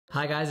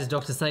Hi guys, it's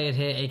Dr. Syed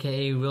here,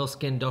 aka Real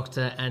Skin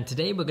Doctor, and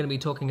today we're going to be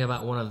talking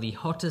about one of the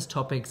hottest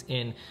topics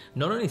in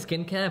not only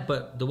skincare,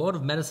 but the world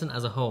of medicine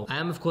as a whole. I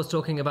am of course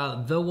talking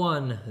about the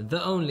one,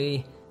 the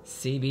only,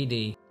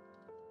 CBD.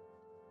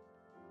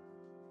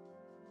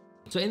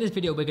 So in this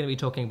video, we're going to be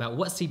talking about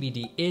what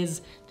CBD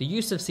is, the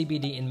use of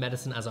CBD in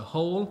medicine as a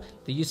whole,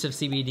 the use of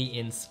CBD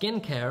in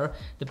skincare,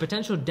 the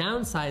potential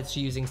downsides to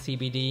using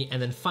CBD, and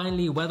then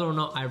finally, whether or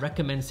not I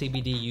recommend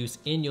CBD use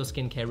in your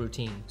skincare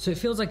routine. So it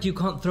feels like you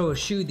can't throw a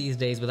shoe these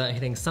days without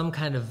hitting some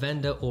kind of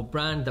vendor or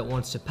brand that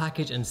wants to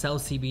package and sell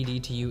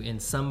CBD to you in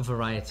some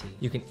variety.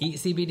 You can eat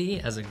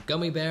CBD as a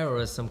gummy bear or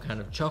as some kind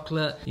of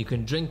chocolate. You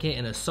can drink it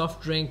in a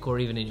soft drink or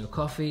even in your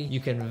coffee. You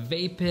can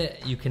vape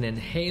it, you can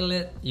inhale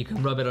it, you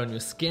can rub it on your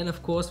skin,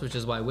 of course, which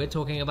is why we're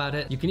talking about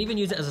it. You can even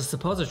use it as a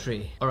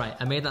suppository. All right,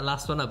 I made that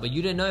last one up, but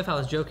you didn't know if I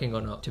was joking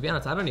or not. To be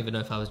honest, I don't even know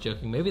if I was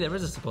joking. Maybe there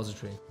is a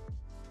suppository.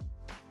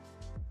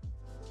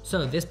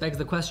 So this begs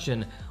the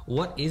question,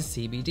 what is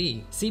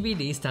CBD?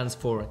 CBD stands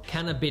for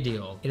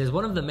cannabidiol. It is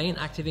one of the main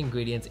active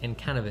ingredients in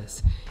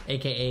cannabis,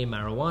 aka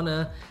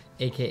marijuana,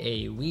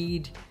 aka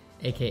weed,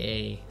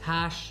 aka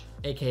hash,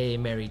 aka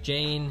Mary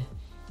Jane,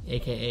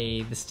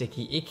 aka the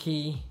sticky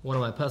icky, one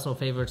of my personal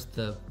favorites,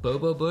 the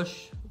bobo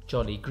bush,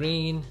 Jolly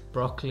Green,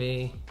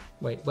 broccoli.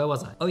 Wait, where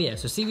was I? Oh yeah,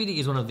 so CBD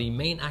is one of the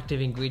main active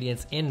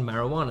ingredients in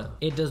marijuana.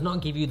 It does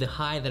not give you the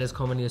high that is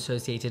commonly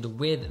associated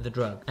with the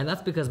drug. And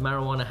that's because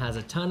marijuana has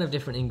a ton of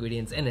different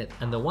ingredients in it.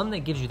 And the one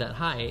that gives you that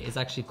high is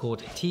actually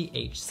called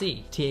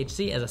THC.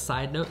 THC, as a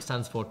side note,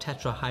 stands for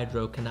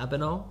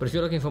tetrahydrocannabinol. But if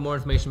you're looking for more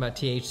information about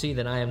THC,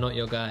 then I am not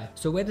your guy.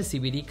 So where does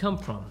CBD come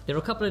from? There are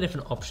a couple of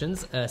different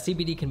options.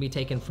 CBD can be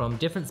taken from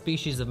different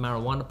species of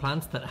marijuana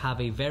plants that have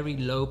a very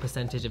low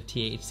percentage of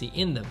THC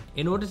in them.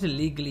 In order to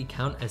legally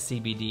count as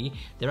CBD,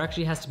 there actually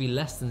has to be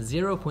less than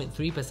 0.3%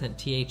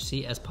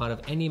 THC as part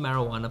of any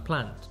marijuana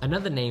plant.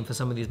 Another name for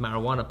some of these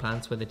marijuana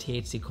plants where the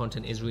THC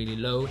content is really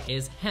low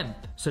is hemp.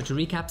 So to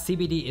recap,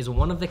 CBD is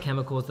one of the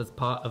chemicals that's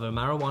part of a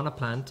marijuana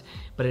plant,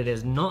 but it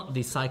is not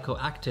the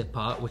psychoactive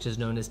part, which is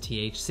known as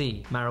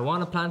THC.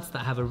 Marijuana plants that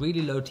have a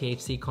really low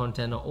THC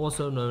content are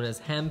also known as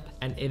hemp,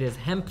 and it is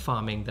hemp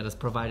farming that has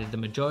provided the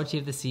majority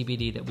of the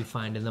CBD that we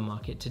find in the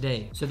market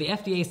today. So the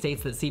FDA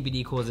states that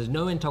CBD causes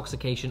no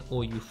intoxication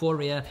or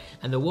euphoria,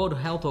 and the World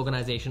Health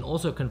Organization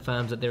also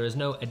confirms that there is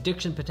no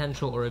addiction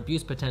potential or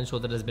abuse potential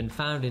that has been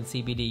found in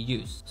CBD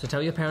use. So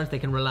tell your parents they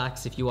can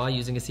relax if you are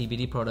using a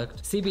CBD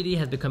product. CBD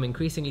has become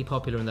increasingly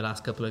popular in the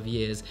last couple of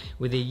years,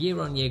 with a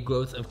year-on-year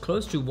growth of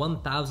close to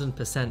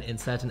 1000% in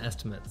certain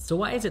estimates. So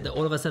why is it that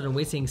all of a sudden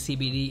we're seeing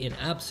CBD in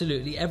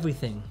absolutely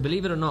everything?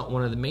 Believe it or not,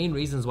 one of the main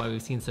reasons why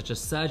we've seen such a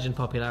surge in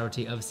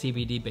popularity of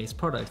CBD-based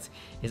products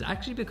is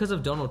actually because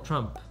of Donald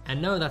Trump.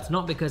 And no, that's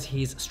not because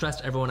he's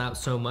stressed everyone out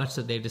so much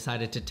that they've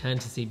decided to turn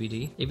to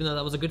CBD, even though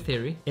that was a good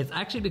theory. It's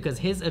actually because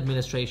his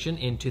administration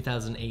in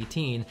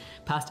 2018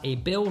 passed a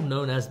bill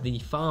known as the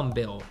Farm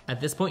Bill. At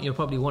this point, you're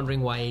probably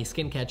wondering why a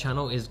skincare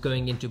channel is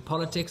going into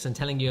politics and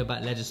telling you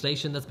about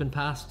legislation that's been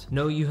passed.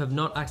 No, you have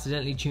not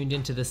accidentally tuned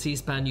into the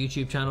C-SPAN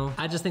YouTube channel.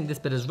 I just think this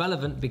bit is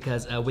relevant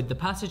because with the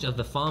passage of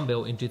the Farm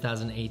Bill in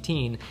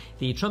 2018,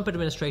 the Trump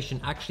administration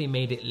actually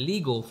made it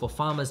legal for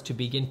farmers to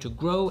begin to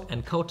grow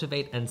and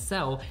cultivate and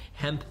sell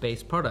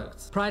hemp-based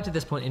products. Prior to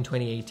this point in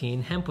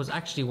 2018, hemp was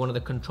actually one of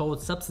the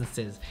controlled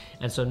substances,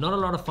 and so not a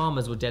lot of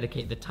farmers would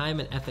dedicate the time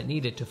and effort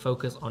needed to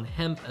focus on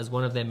hemp as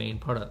one of their main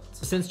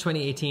products. Since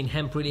 2018,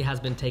 hemp really has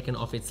been taken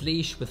off its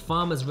leash, with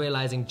farmers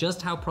realizing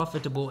just how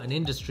profitable an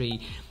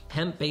industry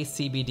hemp-based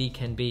CBD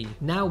can be.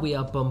 Now we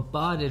are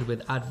bombarded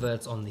with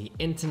adverts on the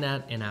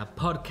internet, in our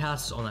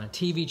podcasts, on our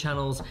TV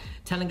channels,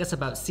 telling us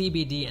about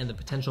CBD and the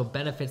potential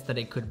benefits that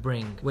it could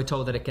bring. We're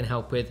told that it can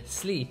help with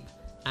sleep,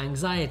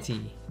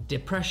 anxiety,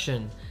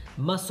 depression,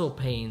 muscle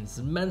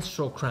pains,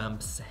 menstrual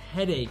cramps,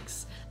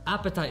 headaches,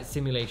 appetite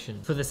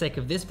stimulation. For the sake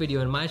of this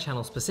video and my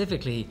channel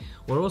specifically,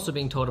 we're also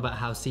being told about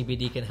how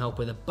CBD can help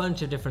with a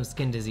bunch of different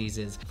skin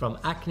diseases, from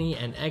acne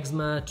and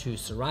eczema to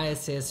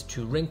psoriasis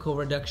to wrinkle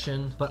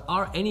reduction. But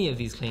are any of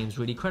these claims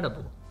really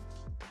credible?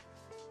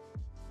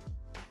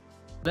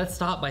 Let's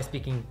start by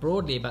speaking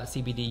broadly about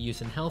CBD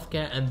use in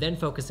healthcare and then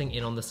focusing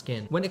in on the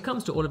skin. When it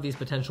comes to all of these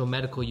potential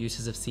medical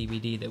uses of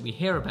CBD that we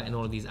hear about in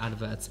all of these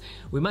adverts,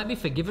 we might be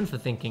forgiven for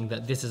thinking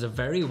that this is a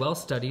very well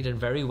studied and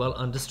very well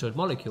understood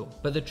molecule.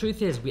 But the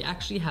truth is, we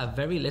actually have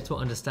very little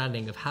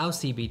understanding of how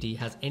CBD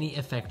has any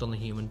effect on the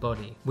human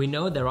body. We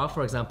know there are,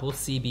 for example,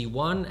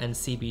 CB1 and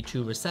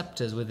CB2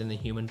 receptors within the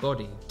human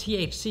body.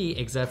 THC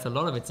exerts a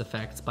lot of its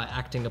effects by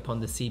acting upon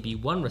the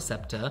CB1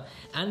 receptor,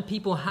 and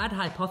people had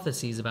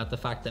hypotheses about the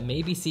fact that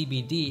maybe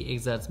CBD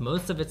exerts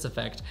most of its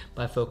effect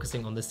by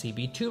focusing on the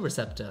CB2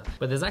 receptor,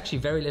 but there's actually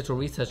very little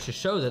research to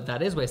show that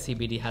that is where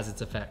CBD has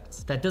its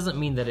effects. That doesn't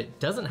mean that it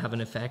doesn't have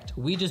an effect,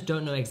 we just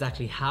don't know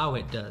exactly how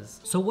it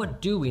does. So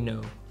what do we know?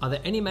 Are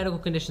there any medical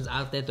conditions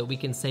out there that we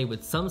can say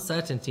with some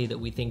certainty that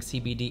we think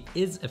CBD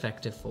is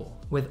effective for?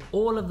 With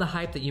all of the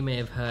hype that you may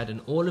have heard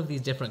and all of these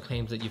different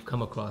claims that you've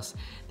come across,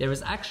 there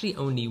is actually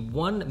only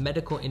one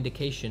medical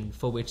indication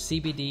for which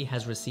CBD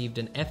has received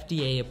an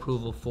FDA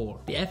approval for.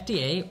 The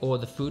FDA, or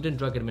the Food and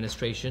and Drug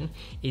Administration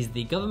is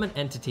the government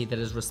entity that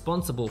is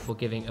responsible for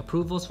giving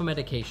approvals for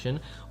medication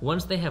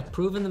once they have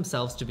proven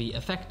themselves to be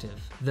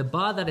effective. The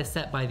bar that is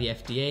set by the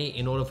FDA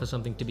in order for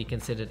something to be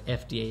considered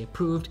FDA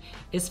approved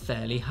is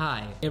fairly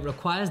high. It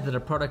requires that a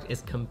product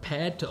is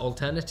compared to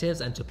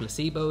alternatives and to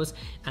placebos,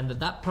 and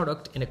that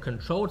product in a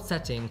controlled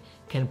setting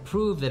can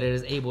prove that it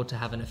is able to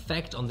have an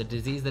effect on the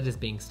disease that is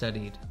being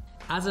studied.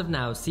 As of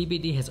now,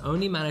 CBD has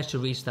only managed to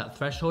reach that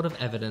threshold of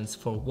evidence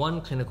for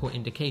one clinical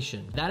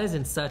indication. That is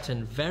in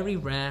certain very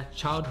rare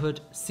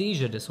childhood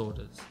seizure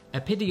disorders.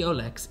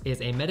 Epidiolex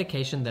is a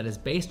medication that is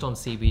based on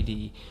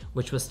CBD,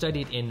 which was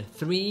studied in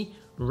 3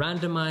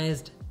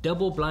 randomized,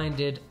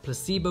 double-blinded,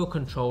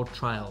 placebo-controlled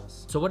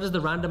trials. So what does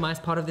the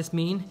randomized part of this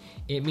mean?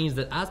 It means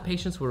that as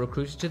patients were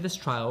recruited to this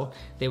trial,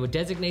 they were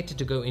designated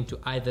to go into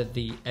either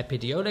the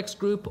Epidiolex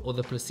group or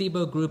the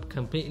placebo group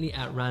completely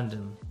at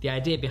random. The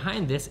idea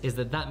behind this is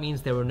that that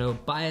means there were no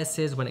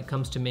biases when it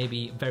comes to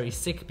maybe very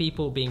sick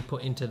people being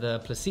put into the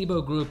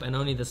placebo group and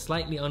only the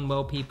slightly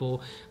unwell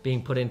people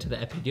being put into the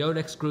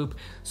Epidiolex group,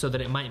 so that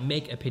it might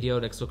make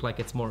Epidiolex look like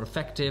it's more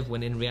effective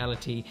when in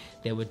reality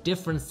there were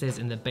differences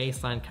in the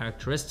baseline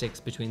characteristics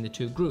between the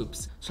two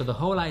groups. So the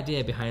whole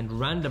idea behind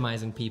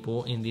randomizing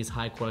people in these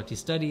high quality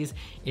studies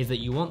is that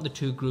you want the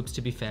two groups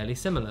to be fairly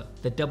similar.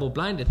 The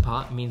double-blinded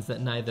part means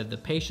that neither the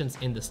patients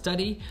in the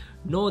study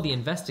nor the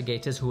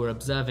investigators who were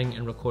observing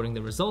and recording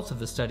the results of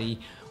the study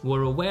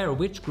were aware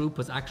which group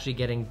was actually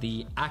getting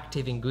the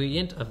active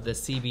ingredient of the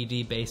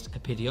CBD-based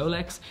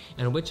Epidiolex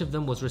and which of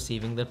them was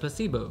receiving the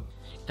placebo.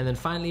 And then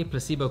finally,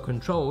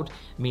 placebo-controlled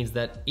means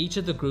that each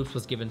of the groups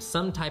was given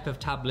some type of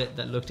tablet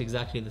that looked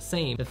exactly the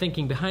same. The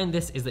thinking behind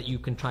this is that you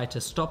can try to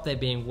stop there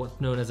being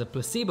what's known as a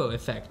placebo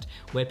effect,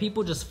 where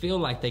people just feel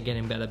like they're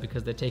getting better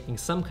because they're taking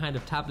some kind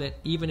of tablet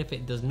even if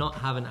it does not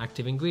have an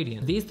active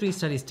ingredient. These 3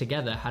 studies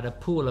together had a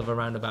pool of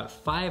around about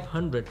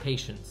 500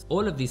 patients.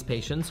 All of these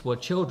patients were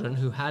children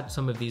who had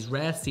some of these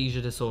rare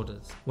seizure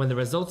disorders. When the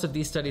results of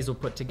these studies were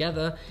put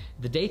together,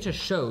 the data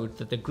showed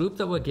that the group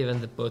that were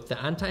given both the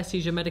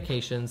anti-seizure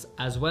medications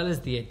as well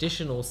as the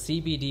additional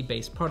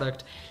CBD-based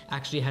product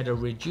actually had a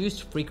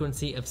reduced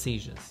frequency of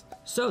seizures.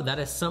 So that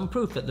is some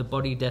proof that the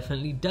body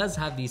definitely does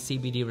have these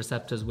CBD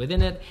receptors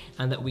within it,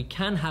 and that we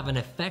can have an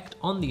effect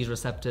on these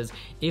receptors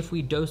if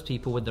we dose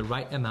people with the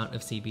right amount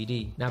of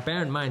CBD. Now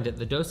bear in mind that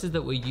the doses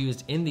that were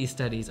used in these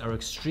studies are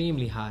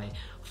extremely high,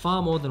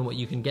 far more than what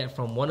you can get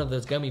from one of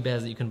those gummy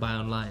bears that you can buy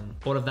online.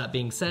 All of that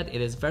being said,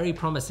 it is very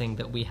promising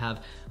that we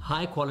have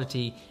high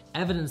quality,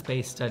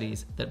 evidence-based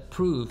studies that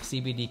prove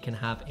CBD can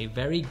have a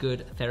very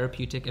good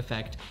therapeutic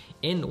effect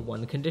in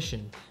one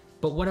condition.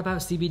 But what about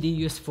CBD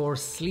use for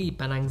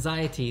sleep and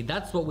anxiety?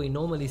 That's what we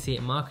normally see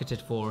it marketed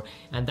for,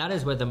 and that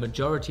is where the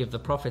majority of the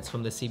profits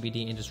from the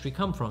CBD industry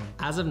come from.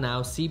 As of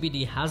now,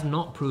 CBD has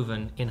not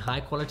proven in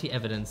high quality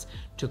evidence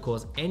to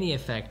cause any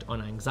effect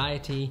on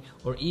anxiety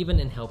or even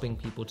in helping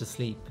people to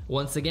sleep.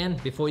 Once again,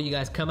 before you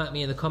guys come at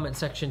me in the comment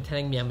section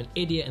telling me I'm an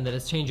idiot and that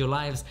it's changed your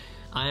lives,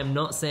 I am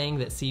not saying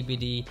that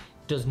CBD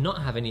does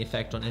not have any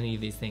effect on any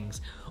of these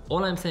things.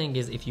 All I'm saying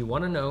is if you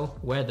want to know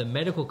where the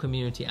medical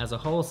community as a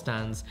whole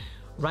stands,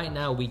 right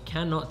now, we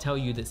cannot tell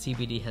you that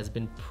CBD has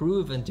been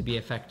proven to be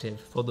effective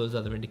for those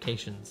other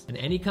indications. And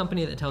any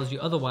company that tells you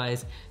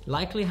otherwise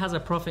likely has a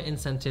profit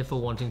incentive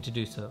for wanting to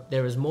do so.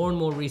 There is more and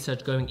more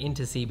research going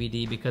into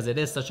CBD because it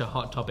is such a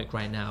hot topic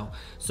right now.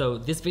 So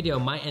this video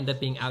might end up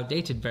being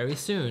outdated very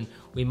soon.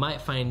 We might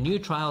find new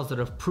trials that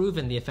have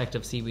proven the effect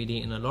of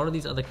CBD in a lot of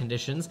these other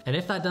conditions. And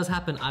if that does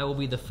happen, I will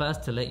be the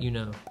first to let you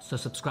know. So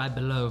subscribe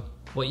below.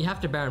 What you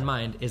have to bear in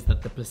mind is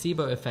that the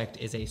placebo effect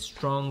is a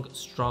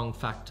strong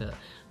factor,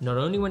 not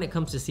only when it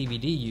comes to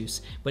CBD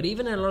use, but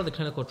even in a lot of the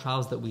clinical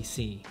trials that we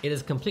see. It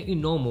is completely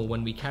normal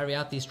when we carry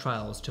out these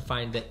trials to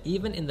find that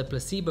even in the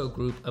placebo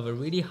group of a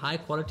really high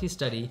quality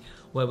study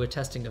where we're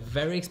testing a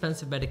very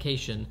expensive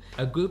medication,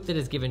 a group that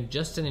is given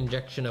just an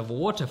injection of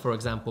water, for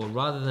example,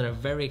 rather than a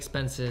very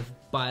expensive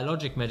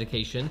biologic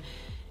medication,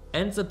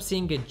 ends up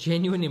seeing a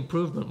genuine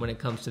improvement when it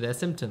comes to their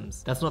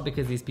symptoms. That's not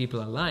because these people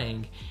are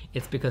lying,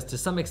 it's because to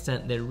some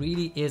extent there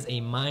really is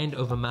a mind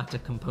over matter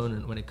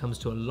component when it comes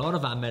to a lot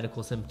of our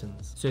medical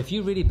symptoms. So if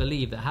you really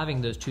believe that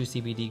having those 2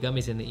 CBD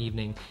gummies in the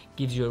evening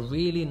gives you a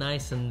really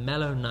nice and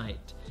mellow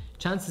night,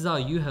 chances are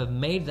you have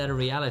made that a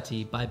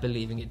reality by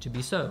believing it to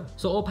be so.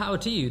 So all power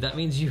to you, that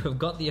means you have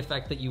got the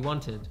effect that you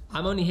wanted.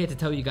 I'm only here to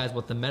tell you guys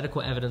what the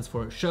medical evidence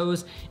for it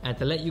shows and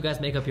to let you guys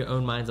make up your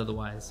own minds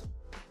otherwise.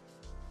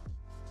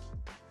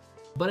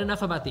 But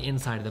enough about the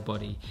inside of the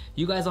body.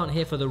 You guys aren't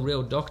here for the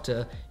real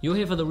doctor, you're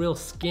here for the real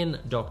skin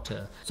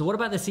doctor. So what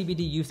about the CBD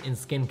use in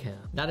skincare?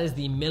 That is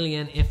the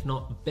million, if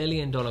not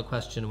billion-dollar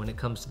question when it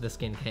comes to the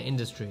skincare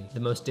industry.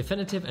 The most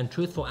definitive and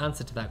truthful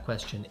answer to that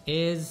question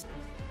is...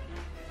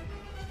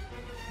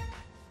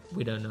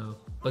 we don't know.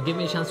 But give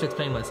me a chance to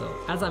explain myself.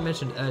 As I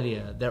mentioned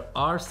earlier, there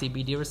are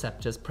CBD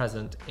receptors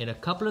present in a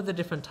couple of the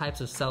different types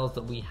of cells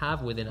that we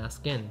have within our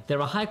skin. There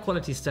are high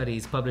quality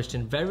studies published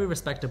in very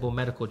respectable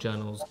medical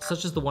journals,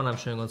 such as the one I'm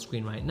showing on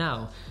screen right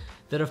now,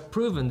 that have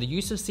proven the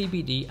use of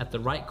CBD at the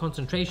right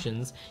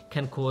concentrations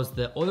can cause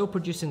the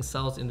oil-producing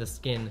cells in the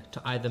skin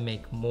to either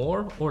make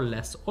more or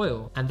less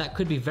oil. And that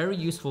could be very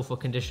useful for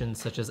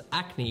conditions such as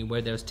acne,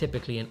 where there's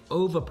typically an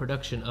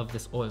overproduction of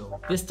this oil.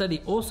 This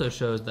study also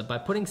shows that by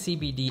putting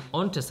CBD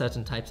onto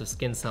certain types of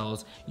skin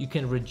cells, you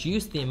can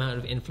reduce the amount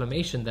of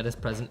inflammation that is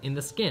present in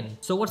the skin.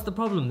 So what's the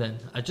problem then?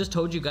 I just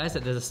told you guys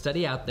that there's a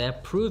study out there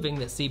proving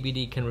that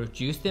CBD can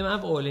reduce the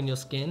amount of oil in your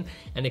skin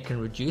and it can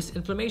reduce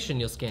inflammation in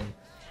your skin.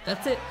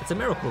 That's it, it's a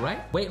miracle,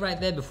 right? Wait right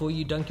there before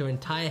you dunk your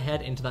entire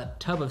head into that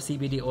tub of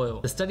CBD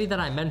oil. The study that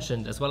I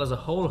mentioned, as well as a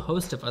whole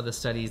host of other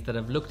studies that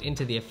have looked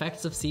into the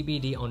effects of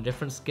CBD on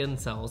different skin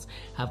cells,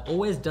 have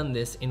always done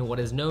this in what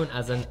is known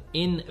as an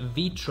in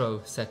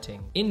vitro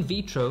setting. In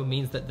vitro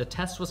means that the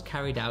test was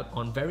carried out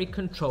on very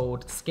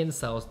controlled skin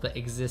cells that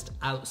exist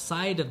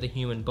outside of the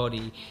human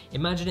body.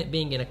 Imagine it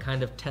being in a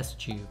kind of test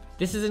tube.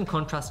 This is in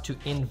contrast to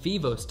in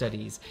vivo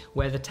studies,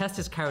 where the test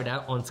is carried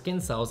out on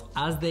skin cells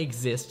as they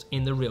exist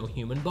in the real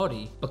human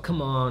body. But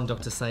come on,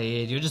 Dr.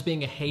 Saeed, you're just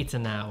being a hater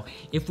now.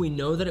 If we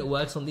know that it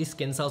works on these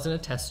skin cells in a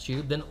test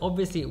tube, then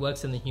obviously it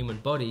works in the human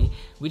body.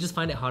 We just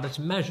find it harder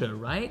to measure,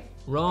 right?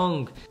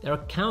 Wrong. There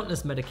are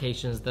countless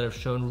medications that have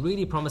shown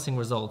really promising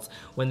results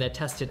when they're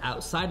tested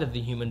outside of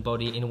the human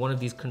body in one of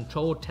these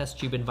controlled test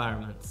tube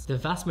environments. The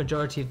vast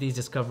majority of these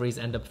discoveries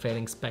end up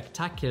failing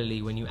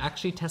spectacularly when you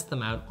actually test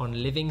them out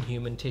on living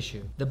human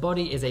tissue. The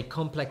body is a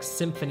complex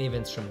symphony of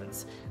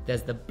instruments.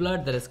 There's the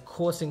blood that is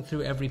coursing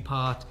through every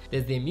part.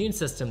 There's the immune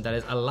system that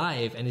is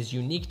alive and is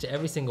unique to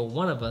every single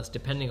one of us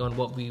depending on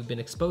what we've been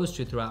exposed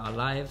to throughout our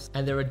lives.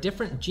 And there are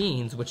different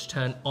genes which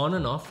turn on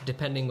and off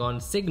depending on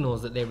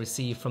signals that they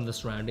receive from the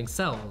surrounding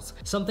cells.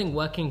 Something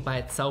working by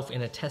itself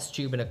in a test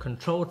tube in a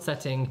controlled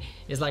setting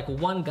is like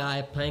one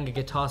guy playing a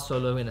guitar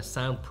solo in a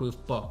soundproof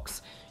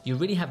box. You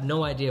really have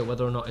no idea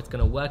whether or not it's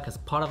going to work as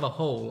part of a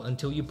whole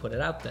until you put it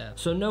out there.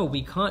 So no,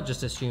 we can't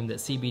just assume that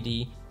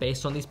CBD,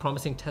 based on these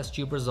promising test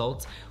tube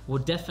results, will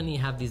definitely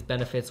have these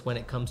benefits when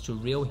it comes to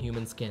real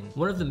human skin.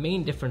 One of the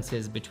main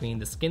differences between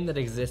the skin that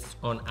exists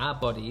on our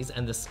bodies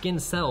and the skin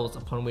cells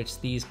upon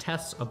which these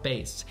tests are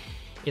based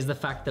is the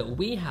fact that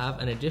we have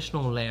an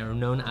additional layer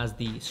known as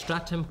the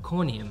stratum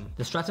corneum.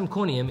 The stratum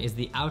corneum is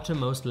the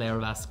outermost layer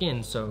of our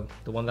skin, so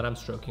the one that I'm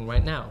stroking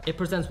right now. It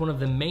presents one of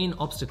the main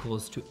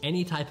obstacles to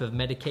any type of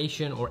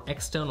medication or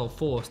external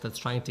force that's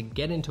trying to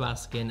get into our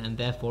skin and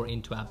therefore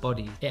into our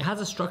bodies. It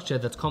has a structure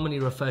that's commonly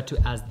referred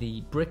to as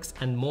the bricks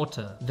and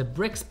mortar. The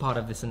bricks part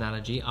of this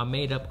analogy are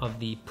made up of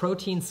the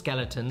protein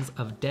skeletons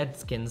of dead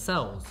skin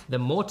cells. The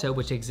mortar,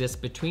 which exists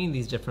between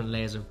these different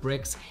layers of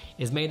bricks,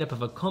 is made up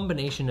of a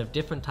combination of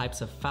different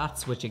types of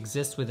fats which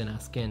exist within our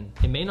skin.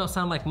 It may not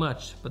sound like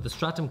much, but the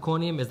stratum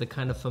corneum is the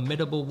kind of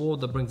formidable wall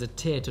that brings a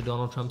tear to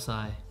Donald Trump's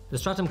eye. The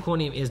stratum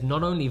corneum is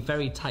not only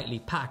very tightly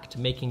packed,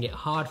 making it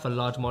hard for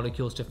large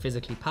molecules to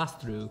physically pass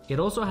through, it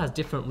also has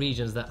different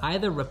regions that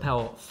either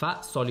repel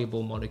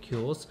fat-soluble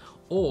molecules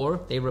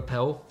or they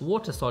repel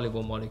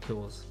water-soluble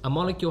molecules. A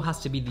molecule has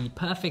to be the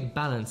perfect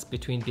balance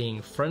between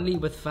being friendly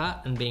with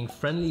fat and being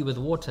friendly with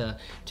water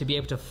to be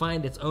able to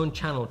find its own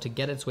channel to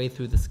get its way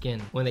through the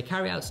skin. When they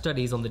carry out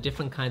studies on the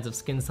different kinds of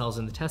skin cells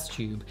in the test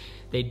tube,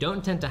 they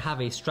don't tend to have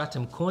a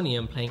stratum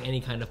corneum playing any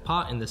kind of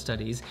part in the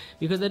studies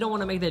because they don't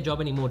want to make their job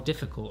any more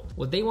difficult.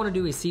 What they want to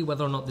do is see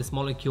whether or not this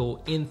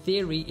molecule, in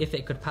theory, if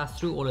it could pass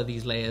through all of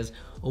these layers,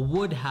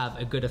 would have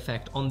a good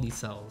effect on these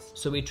cells.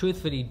 So we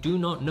truthfully do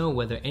not know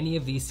whether any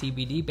of these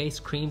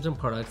CBD-based creams and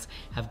products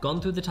have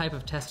gone through the type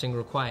of testing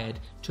required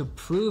to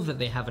prove that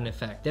they have an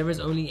effect. There is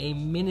only a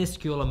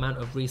minuscule amount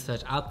of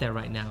research out there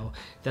right now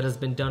that has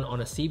been done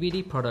on a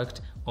CBD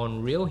product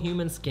on real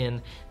human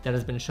skin that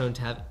has been shown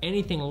to have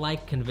anything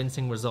like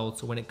convincing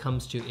results when it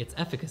comes to its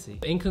efficacy.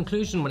 In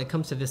conclusion, when it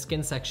comes to this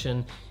skin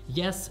section,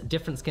 yes,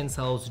 different skin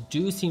cells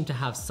do seem to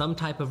have some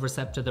type of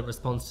receptor that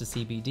responds to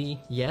CBD.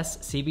 Yes,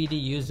 CBD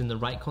used in the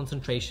right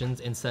concentrations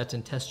in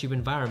certain test tube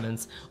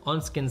environments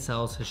on skin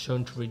cells has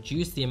shown to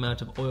reduce the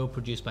amount of oil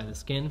produced by the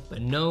skin.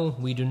 But no,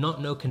 we do not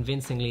know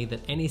convincingly that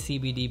any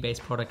CBD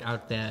based product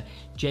out there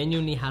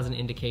genuinely has an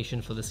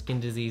indication for the skin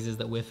diseases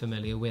that we're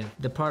familiar with.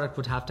 The product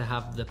would have to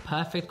have the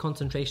perfect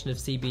concentration of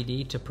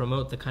CBD to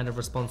promote the kind of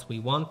response we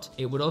want.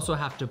 It would also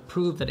have to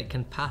prove that it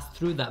can pass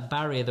through that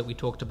barrier that we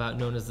talked about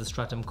known as the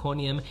stratum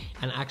corneum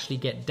and actually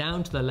get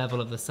down to the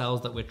level of the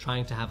cells that we're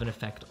trying to have an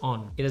effect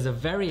on. It is a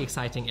very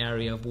exciting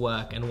area of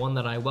work and one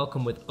that I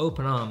welcome with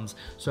open arms,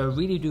 so I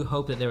really do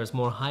hope that there is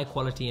more high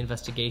quality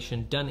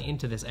investigation done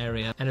into this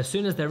area, and as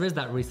soon as there is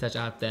that research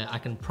out there, I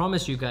can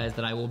promise you guys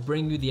that I will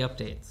bring you the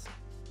updates.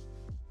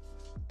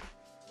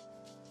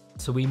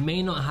 So we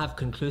may not have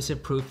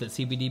conclusive proof that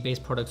CBD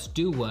based products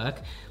do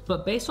work,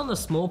 but based on the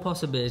small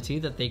possibility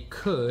that they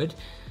could,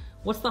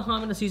 what's the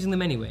harm in us using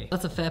them anyway?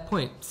 That's a fair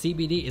point.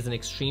 CBD is an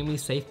extremely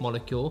safe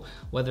molecule,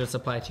 whether it's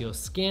applied to your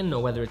skin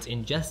or whether it's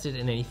ingested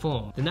in any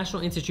form. The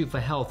National Institute for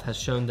Health has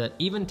shown that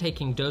even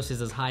taking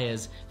doses as high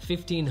as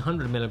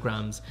 1500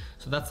 milligrams,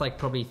 so that's like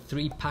probably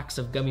 3 packs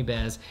of gummy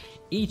bears,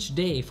 each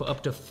day for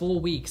up to 4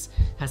 weeks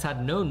has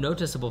had no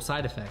noticeable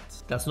side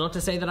effects. That's not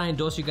to say that I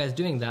endorse you guys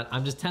doing that,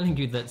 I'm just telling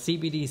you that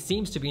CBD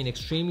seems to be an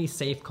extremely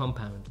safe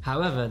compound.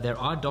 However, there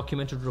are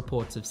documented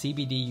reports of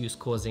CBD use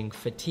causing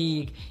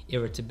fatigue,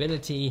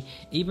 irritability,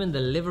 even the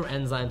liver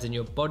enzymes in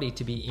your body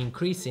to be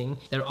increasing.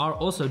 There are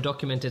also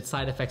documented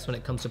side effects when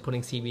it comes to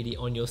putting CBD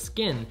on your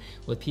skin,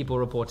 with people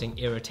reporting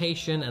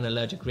irritation and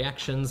allergic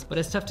reactions, but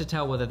it's tough to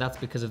tell whether that's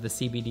because of the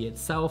CBD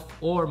itself,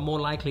 or more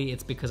likely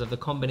it's because of the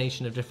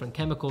combination of different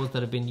chemicals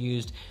that have been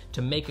used to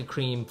make a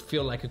cream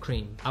feel like a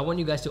cream. I want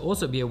you guys to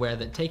also be aware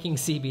that taking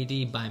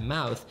CBD by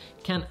mouth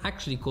can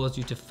actually cause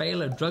you to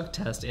fail a drug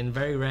test in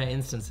very rare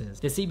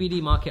instances. The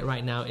CBD market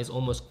right now is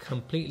almost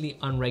completely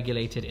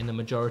unregulated in the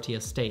majority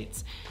of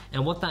states.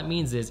 And what that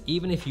means is,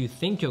 even if you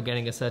think you're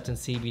getting a certain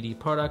CBD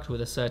product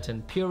with a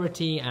certain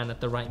purity and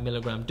at the right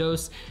milligram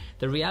dose,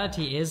 the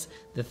reality is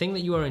the thing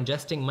that you are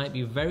ingesting might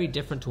be very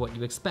different to what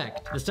you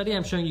expect. The study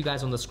I'm showing you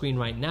guys on the screen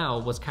right now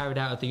was carried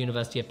out at the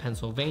University of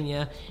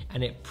Pennsylvania,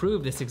 and it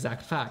proved this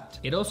exact fact.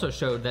 It also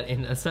showed that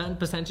in a certain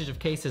percentage of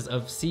cases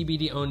of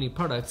CBD only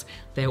products,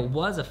 there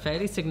was a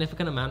fairly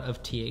significant amount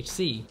of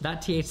THC.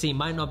 That THC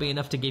might not be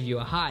enough to give you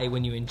a high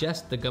when you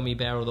ingest the gummy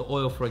bear or the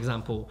oil, for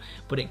example,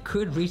 but it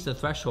could reach the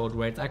threshold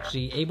where it's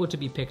actually able to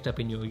be picked up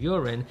in your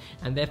urine,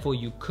 and therefore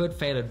you could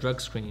fail a drug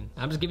screen.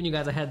 I'm just giving you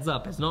guys a heads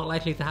up. It's not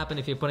likely to happen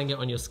if you're putting it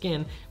on your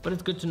skin, but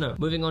it's good to know.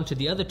 Moving on to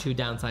the other 2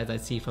 downsides I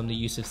see from the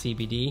use of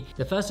CBD.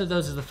 The first of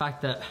those is the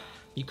fact that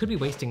you could be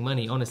wasting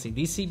money, honestly.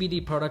 These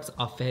CBD products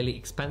are fairly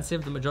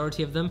expensive, the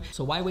majority of them,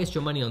 so why waste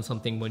your money on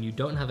something when you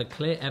don't have a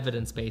clear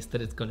evidence base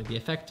that it's going to be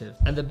effective?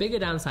 And the bigger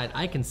downside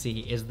I can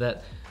see is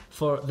that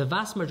for the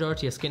vast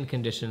majority of skin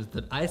conditions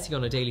that I see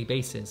on a daily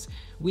basis,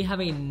 we have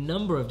a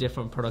number of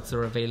different products that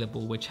are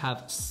available which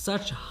have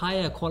such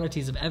higher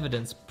qualities of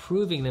evidence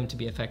proving them to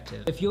be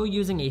effective. If you're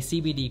using a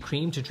CBD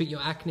cream to treat your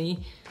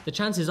acne, the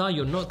chances are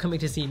you're not coming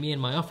to see me in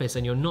my office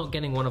and you're not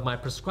getting one of my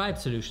prescribed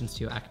solutions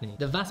to your acne.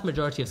 The vast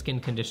majority of skin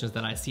conditions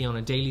that I see on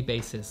a daily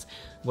basis,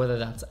 whether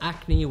that's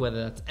acne,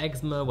 whether that's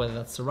eczema, whether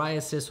that's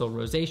psoriasis or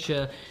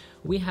rosacea,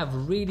 we have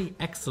really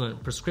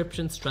excellent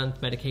prescription strength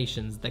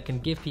medications that can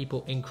give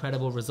people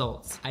incredible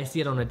results. I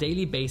see it on a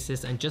daily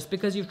basis, and just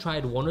because you've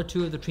tried 1 or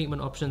 2 of the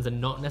treatment options and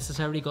not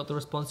necessarily got the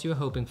response you were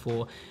hoping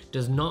for,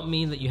 does not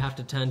mean that you have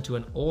to turn to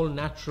an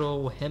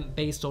all-natural,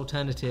 hemp-based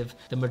alternative.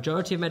 The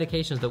majority of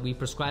medications that we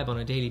prescribe on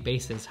a daily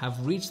basis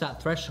have reached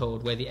that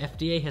threshold where the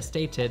FDA has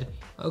stated,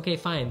 okay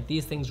fine,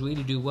 these things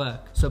really do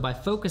work. So by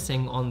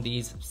focusing on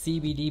these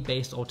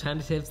CBD-based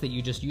alternatives that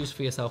you just use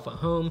for yourself at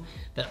home,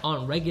 that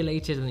aren't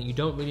regulated and that you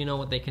don't really know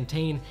what they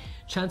contain,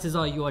 chances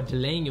are you are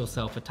delaying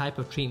yourself a type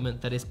of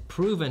treatment that is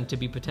proven to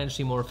be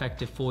potentially more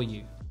effective for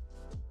you.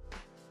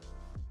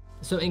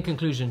 So in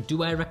conclusion,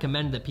 do I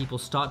recommend that people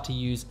start to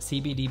use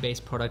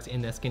CBD-based products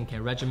in their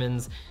skincare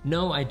regimens?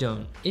 No, I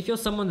don't. If you're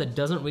someone that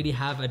doesn't really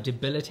have a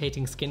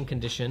debilitating skin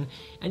condition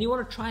and you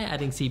want to try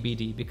adding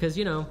CBD, because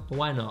you know,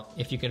 why not?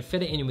 If you can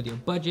fit it in with your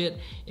budget,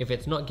 if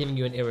it's not giving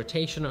you an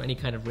irritation or any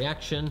kind of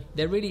reaction,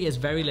 there really is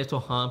very little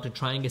harm to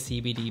trying a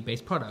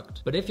CBD-based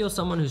product. But if you're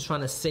someone who's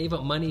trying to save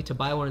up money to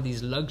buy one of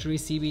these luxury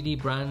CBD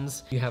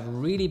brands, you have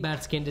really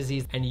bad skin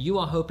disease, and you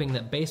are hoping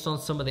that based on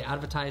some of the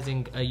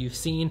advertising you've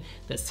seen,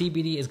 that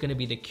CBD is going to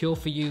be the cure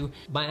for you,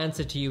 my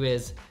answer to you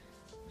is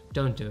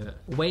don't do it.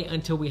 Wait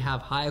until we have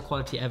higher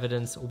quality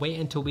evidence, wait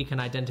until we can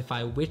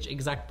identify which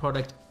exact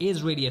product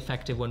is really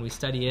effective when we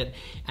study it,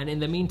 and in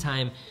the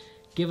meantime,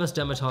 give us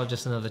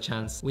Dermatologist another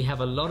chance. We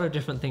have a lot of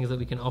different things that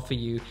we can offer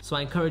you, so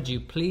I encourage you,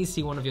 please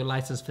see one of your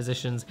licensed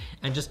physicians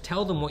and just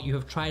tell them what you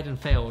have tried and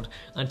failed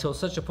until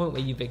such a point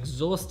where you've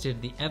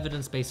exhausted the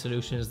evidence-based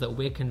solutions that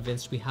we're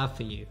convinced we have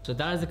for you. So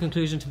that is the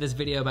conclusion to this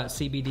video about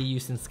CBD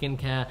use in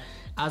skincare.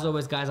 As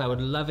always guys, I would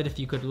love it if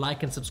you could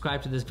like and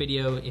subscribe to this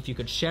video, if you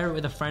could share it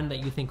with a friend that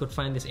you think would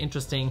find this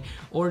interesting,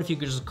 or if you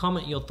could just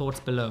comment your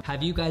thoughts below.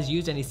 Have you guys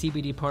used any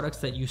CBD products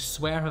that you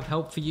swear have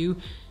helped for you?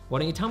 Why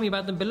don't you tell me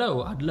about them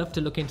below? I'd love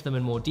to look into them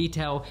in more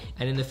detail,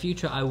 and in the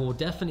future I will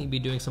definitely be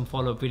doing some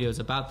follow-up videos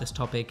about this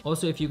topic.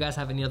 Also, if you guys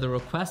have any other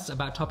requests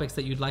about topics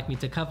that you'd like me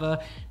to cover,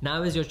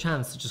 now is your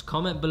chance to just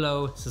comment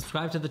below,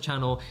 subscribe to the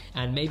channel,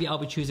 and maybe I'll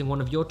be choosing one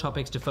of your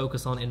topics to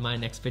focus on in my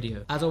next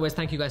video. As always,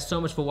 thank you guys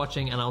so much for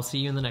watching, and I'll see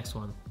you in the next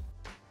one.